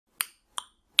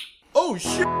Oh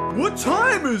shit! What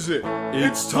time is it?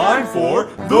 It's time for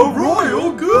the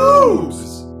Royal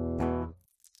Goobs!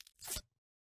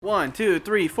 1, 2,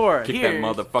 3, 4. Kick that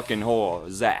motherfucking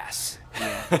whore's ass.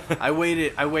 Yeah. I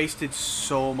wasted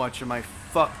so much of my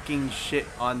fucking shit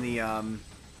on the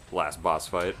Last boss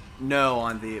fight. No,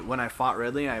 when I fought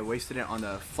Ridley, I wasted it on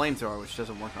the flamethrower, which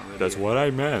doesn't work on Ridley. That's what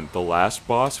I meant. The last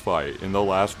boss fight in the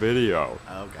last video.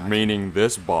 Oh, gotcha. Meaning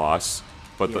this boss,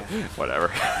 but Yeah.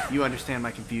 whatever. You understand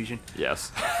my confusion?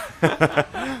 Yes.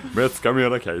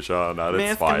 Miscommunication at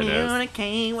its finest.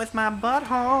 Miscommunicate with my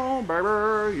butthole,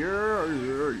 baby.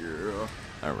 Yeah.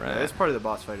 Alright. Yeah, this part of the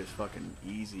boss fight is fucking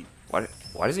easy. Why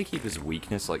does he keep his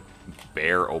weakness like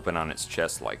bare open on its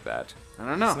chest like that? I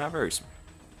don't know. It's not very.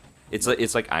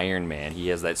 It's like Iron Man. He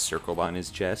has that circle on his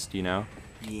chest, you know.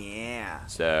 Yeah.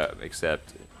 So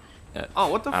except. Oh,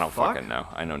 what the fuck? I don't fucking know.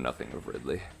 I know nothing of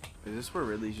Ridley. Is this where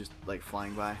Ridley's just like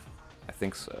flying by? I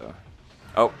think so.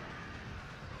 Oh.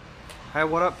 Hey,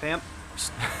 what up, pimp?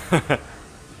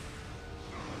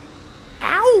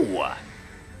 Ow!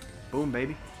 Boom,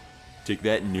 baby. Take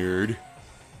that, nerd.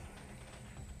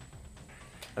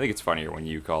 I think it's funnier when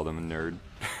you call them a nerd.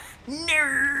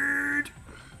 Nerd!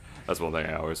 That's one thing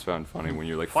I always found funny when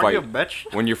you like Fuck fight. your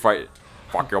bitch. When you fight.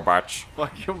 Fuck your bitch.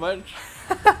 Fuck your bitch.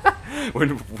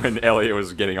 when Elliot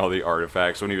was getting all the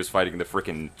artifacts, when he was fighting the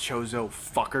frickin' Chozo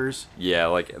fuckers. Yeah,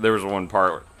 like there was one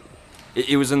part.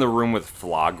 It was in the room with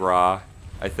Flagra,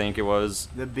 I think it was.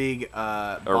 The big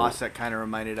boss that kind of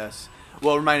reminded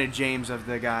James of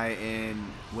the guy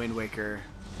in Wind Waker.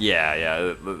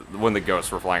 Yeah. When the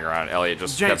ghosts were flying around, Elliot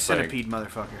just Giant kept saying. centipede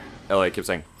motherfucker. Elliot kept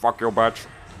saying, "Fuck your bitch."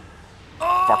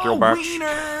 Oh, Fuck your bitch.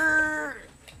 Wiener!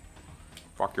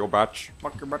 Fuck your bitch.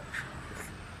 Fuck your bitch.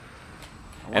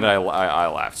 And I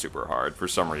laughed super hard. For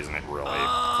some reason, it really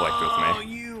clicked with me. Oh,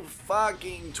 you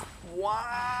fucking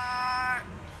twat!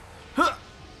 Huh.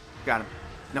 Got him.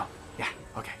 No. Yeah.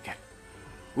 Okay. Okay.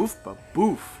 Woof ba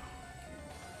boof.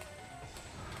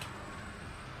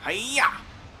 Hiya!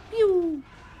 Pew!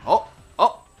 Oh.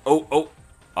 Oh,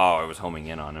 I was homing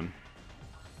in on him.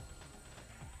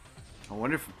 I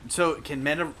wonder if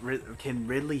can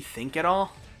Ridley think at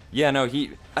all? Yeah, no,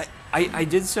 I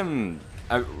did some.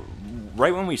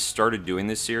 Right when we started doing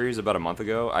this series about a month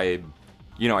ago, I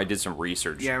did some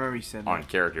research. Yeah, I remember you said on that.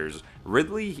 characters.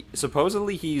 Ridley,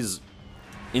 supposedly he's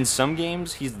in some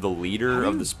games he's the leader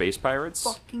of the space pirates.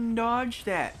 Fucking dodge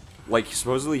that. Like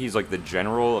supposedly he's like the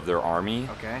general of their army.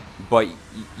 Okay. But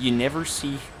you never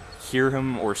hear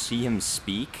him or see him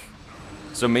speak.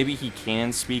 So maybe he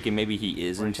can speak and maybe he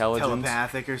is intelligent.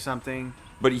 Telepathic or something.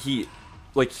 But he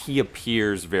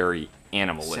appears very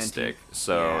animalistic. Sentient.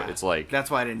 So Yeah. it's like That's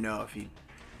why I didn't know if he.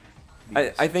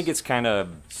 I think it's kind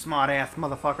of Smart ass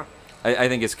motherfucker. I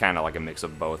think it's kind of like a mix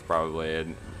of both, probably.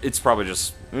 And it's probably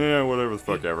just, whatever the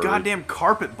fuck ever. Goddamn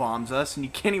carpet bombs us, and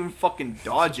you can't even fucking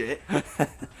dodge it.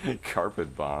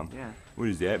 Carpet bomb? Yeah. What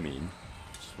does that mean?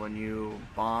 It's when you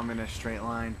bomb in a straight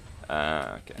line.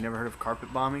 Okay. You never heard of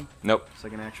carpet bombing? Nope. It's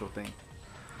like an actual thing.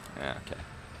 Okay.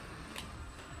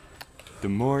 The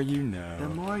more you know. The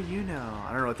more you know.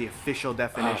 I don't know what the official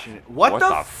definition is. What the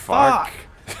the fuck?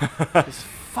 This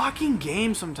fucking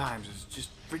game sometimes is just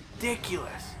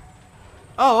ridiculous.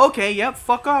 Oh, okay, yep,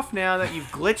 fuck off now that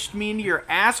you've glitched me into your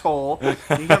asshole.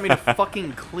 And you got me to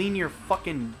fucking clean your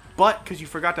fucking butt because you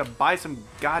forgot to buy some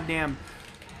goddamn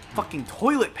fucking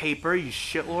toilet paper, you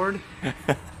shitlord.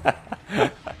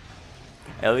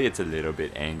 Elliot's a little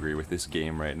bit angry with this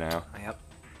game right now. Yep.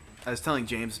 I was telling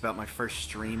James about my first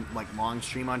stream, like long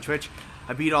stream on Twitch.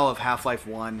 I beat all of Half-Life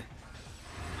 1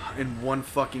 in one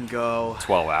fucking go.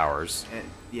 12 hours. And,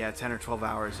 yeah, 10 or 12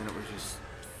 hours, and it was just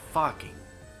fucking...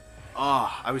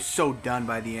 Oh, I was so done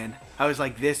by the end. I was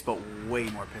like this, but way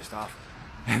more pissed off.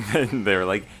 And then they were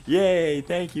like, yay,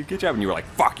 thank you, good job. And you were like,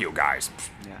 fuck you guys.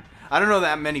 Yeah. I don't know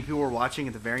that many people were watching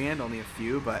at the very end, only a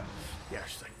few, but yeah,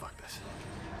 she's like, fuck this.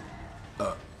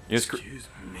 Excuse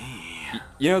me.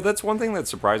 You know, that's one thing that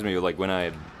surprised me. Like when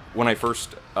I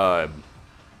first got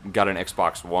an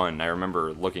Xbox One, I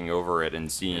remember looking over it and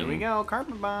seeing. Here we go,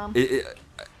 carpet bomb.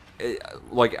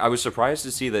 Like I was surprised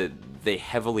to see that they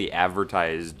heavily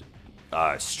advertised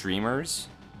streamers.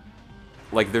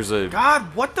 Like there's a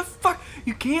God, what the fuck?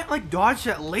 You can't like dodge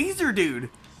that laser, dude.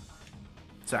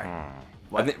 Sorry.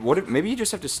 Maybe you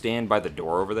just have to stand by the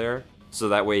door over there, so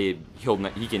that way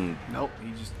he can. Nope,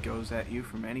 he just goes at you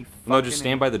from any. No, just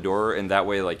stand by the door, and that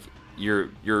way, like you're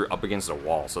up against a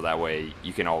wall, so that way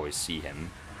you can always see him.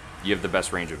 You have the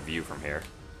best range of view from here.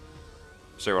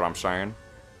 See what I'm saying?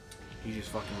 He just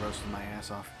fucking roasted my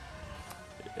ass off.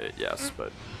 Yes,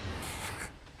 but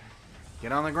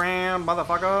get on the ground,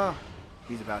 motherfucker.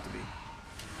 He's about to be.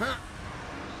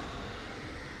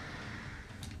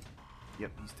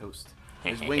 Yep, he's toast.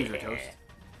 His wings are toast.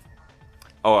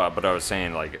 Oh, but I was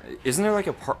saying, like, isn't there like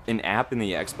an app in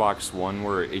the Xbox One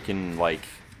where it can like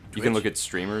you can look at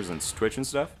streamers and Twitch and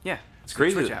stuff? Yeah, it's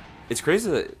crazy. Twitch app. It's crazy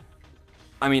that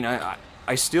I mean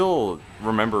I still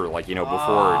remember like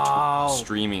before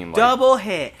streaming like, double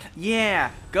hit.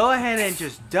 Yeah, go ahead and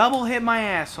just double hit my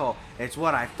asshole. It's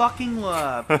what I fucking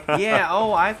love. Yeah.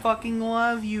 Oh, I fucking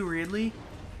love you, Ridley.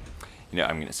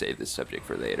 I'm gonna save this subject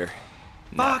for later.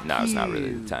 Fuck no, you, it's not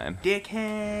really the time.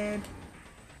 Dickhead.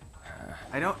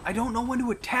 I don't know when to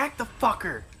attack the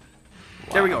fucker.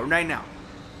 Wow. There we go, right now.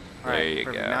 Alright, there you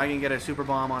perfect. go. Now I can get a super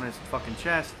bomb on his fucking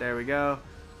chest. There we go.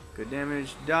 Good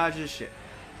damage. Dodges. Shit.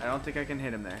 I don't think I can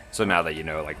hit him there. So now that you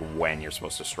know like when you're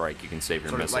supposed to strike, you can save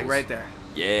your missiles. Like right there.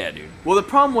 Yeah, dude. Well, the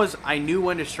problem was I knew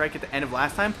when to strike at the end of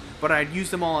last time, but I'd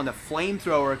used them all on the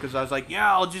flamethrower because I was like,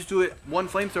 yeah, I'll just do it one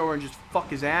flamethrower and just fuck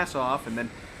his ass off. And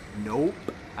then, nope.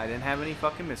 I didn't have any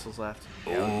fucking missiles left.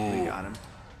 Yeah, we got him.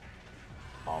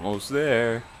 Almost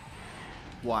there.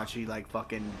 Watch, he like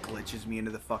fucking glitches me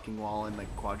into the fucking wall and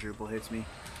like quadruple hits me.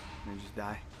 And I just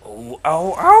die. Oh,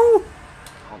 ow, ow!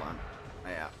 Hold on.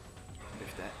 Yeah.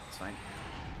 Biff that. It's fine.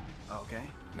 Okay.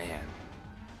 Man.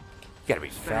 You gotta be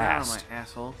Fast. fast. My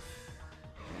asshole.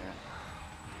 Yeah.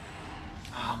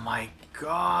 Oh my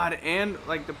god. And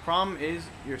like the problem is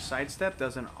your sidestep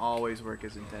doesn't always work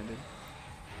as intended.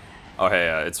 Oh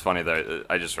hey, it's funny that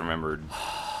I just remembered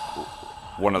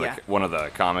one of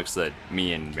the comics that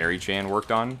me and Mary Chan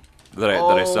worked on that I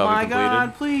still haven't completed. Oh my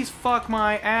god! Please fuck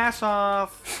my ass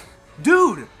off,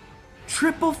 dude!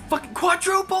 Triple fucking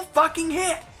quadruple fucking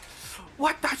hit!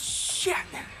 What the shit?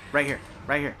 Right here,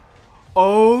 right here.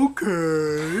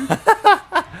 Okay.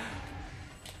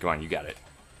 Come on, you got it.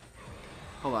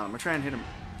 Hold on, I'm gonna try and hit him.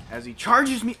 As he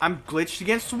charges me, I'm glitched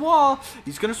against the wall.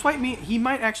 He's gonna swipe me. He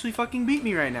might actually fucking beat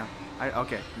me right now.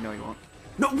 Okay, no he won't.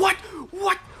 No, what?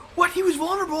 What? He was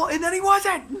vulnerable and then he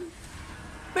wasn't.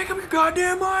 Make up your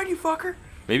goddamn mind, you fucker.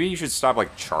 Maybe you should stop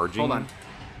like charging. Hold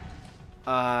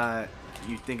on.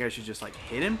 You think I should just like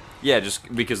hit him? Yeah,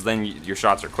 just because then your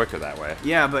shots are quicker that way.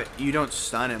 Yeah, but you don't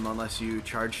stun him unless you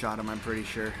charge shot him, I'm pretty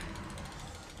sure.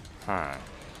 Huh.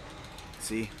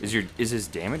 See? Is his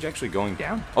damage actually going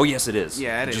down? Oh yes, it is.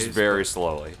 Yeah, it is. Just very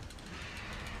slowly.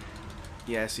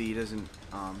 Yeah, see, he doesn't.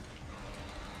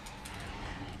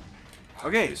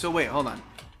 Okay, so wait, hold on.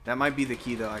 That might be the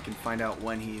key, though. I can find out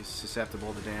when he's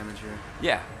susceptible to damage here.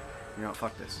 Yeah. You know what?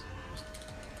 Fuck this.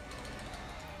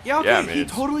 Yeah, okay, yeah, I mean, he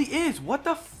totally is. What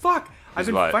the fuck? I've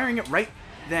been firing it right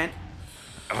then.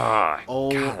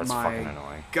 Oh God, that's fucking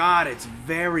annoying. God, it's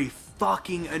very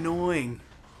fucking annoying.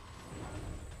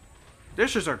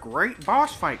 This is a great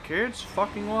boss fight, kids.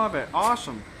 Fucking love it.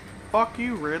 Awesome. Fuck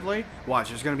you, Ridley. Watch,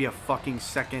 there's gonna be a fucking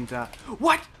second,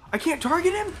 What? I can't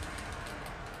target him?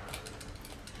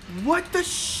 What the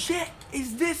shit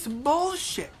is this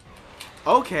bullshit?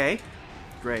 Okay.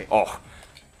 Great. Oh.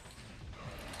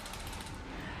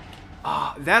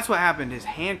 That's what happened. His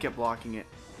hand kept blocking it.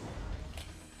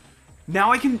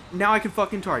 Now I can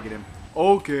fucking target him.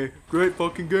 Okay, great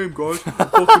fucking game, guys.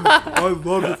 I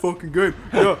love the fucking game.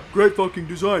 Yeah, great fucking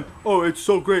design. Oh, it's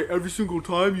so great. Every single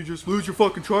time you just lose your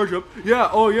fucking charge up. Yeah,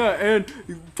 oh yeah, and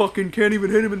you fucking can't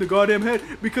even hit him in the goddamn head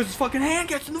because his fucking hand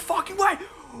gets in the fucking way.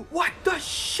 What the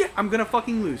shit? I'm gonna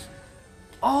fucking lose.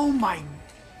 Oh my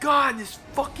god, this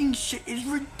fucking shit is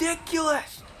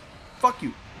ridiculous. Fuck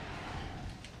you.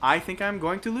 I think I'm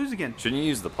going to lose again. Shouldn't you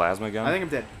use the plasma gun? I think I'm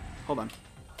dead. Hold on.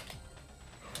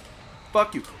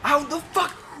 Fuck you. How the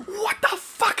fuck? What the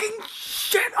fucking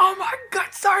shit? Oh my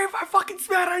god, sorry if I fucking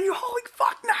spat on you. Holy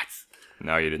fuck nuts.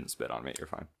 No, you didn't spit on me. You're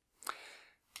fine.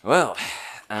 Well,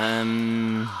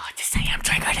 to say I'm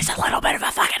triggered is a little bit of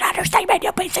a fucking understatement,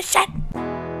 you piece of shit.